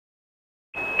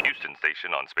Mission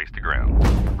Station on Space to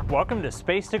Ground. Welcome to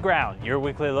Space to Ground, your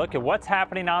weekly look at what's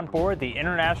happening on board the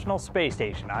International Space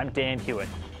Station. I'm Dan Hewitt.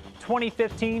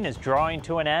 2015 is drawing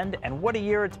to an end, and what a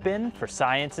year it's been for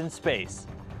science in space.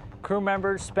 Crew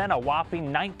members spent a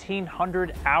whopping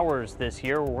 1,900 hours this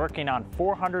year working on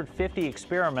 450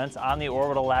 experiments on the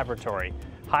orbital laboratory.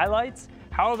 Highlights?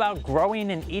 How about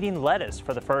growing and eating lettuce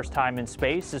for the first time in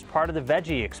space as part of the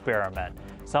Veggie experiment?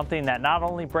 Something that not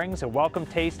only brings a welcome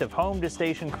taste of home to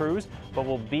station crews, but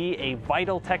will be a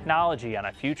vital technology on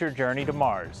a future journey to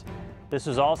Mars. This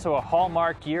was also a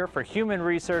hallmark year for human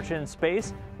research in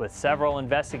space, with several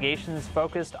investigations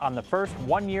focused on the first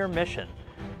one-year mission.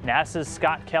 NASA's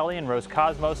Scott Kelly and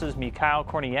Roscosmos's Mikhail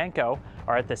Kornienko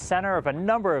are at the center of a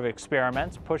number of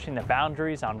experiments pushing the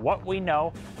boundaries on what we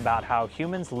know about how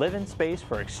humans live in space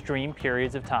for extreme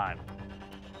periods of time.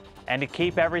 And to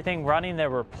keep everything running, there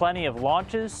were plenty of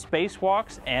launches,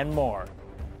 spacewalks, and more.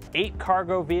 8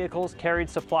 cargo vehicles carried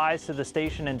supplies to the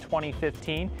station in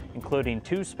 2015, including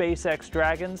 2 SpaceX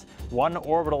Dragons, 1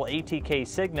 orbital ATK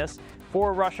Cygnus,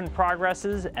 4 Russian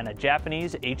Progresses, and a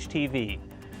Japanese HTV.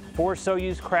 4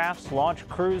 Soyuz crafts launched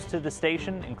crews to the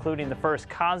station, including the first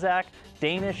Kazakh,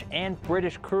 Danish, and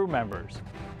British crew members.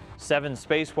 7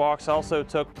 spacewalks also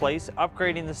took place,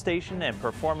 upgrading the station and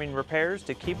performing repairs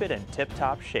to keep it in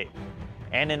tip-top shape.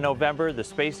 And in November, the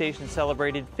space station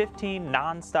celebrated 15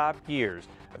 non-stop years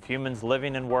of humans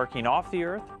living and working off the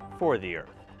Earth for the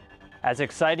Earth. As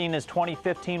exciting as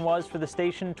 2015 was for the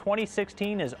station,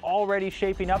 2016 is already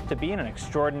shaping up to be an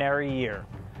extraordinary year.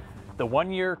 The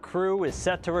one-year crew is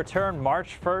set to return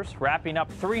March 1st, wrapping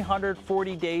up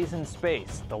 340 days in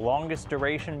space, the longest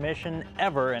duration mission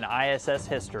ever in ISS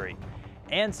history.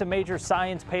 And some major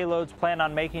science payloads plan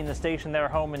on making the station their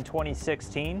home in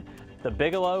 2016. The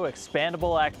Bigelow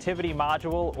Expandable Activity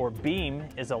Module, or BEAM,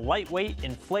 is a lightweight,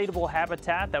 inflatable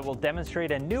habitat that will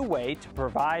demonstrate a new way to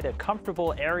provide a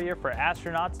comfortable area for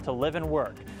astronauts to live and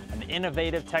work, an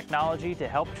innovative technology to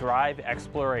help drive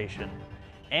exploration.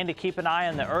 And to keep an eye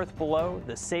on the Earth below,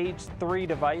 the SAGE 3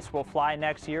 device will fly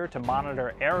next year to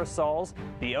monitor aerosols,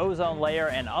 the ozone layer,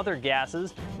 and other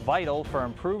gases vital for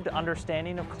improved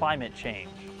understanding of climate change.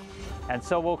 And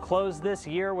so we'll close this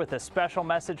year with a special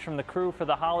message from the crew for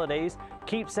the holidays.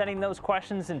 Keep sending those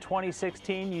questions in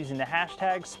 2016 using the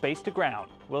hashtag #SpaceToGround.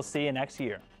 We'll see you next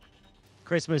year.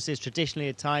 Christmas is traditionally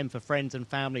a time for friends and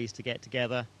families to get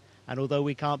together, and although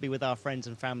we can't be with our friends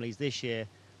and families this year,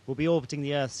 we'll be orbiting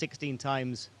the Earth 16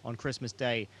 times on Christmas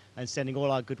Day and sending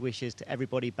all our good wishes to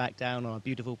everybody back down on our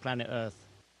beautiful planet Earth.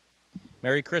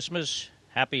 Merry Christmas,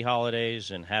 Happy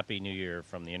Holidays, and Happy New Year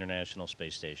from the International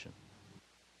Space Station.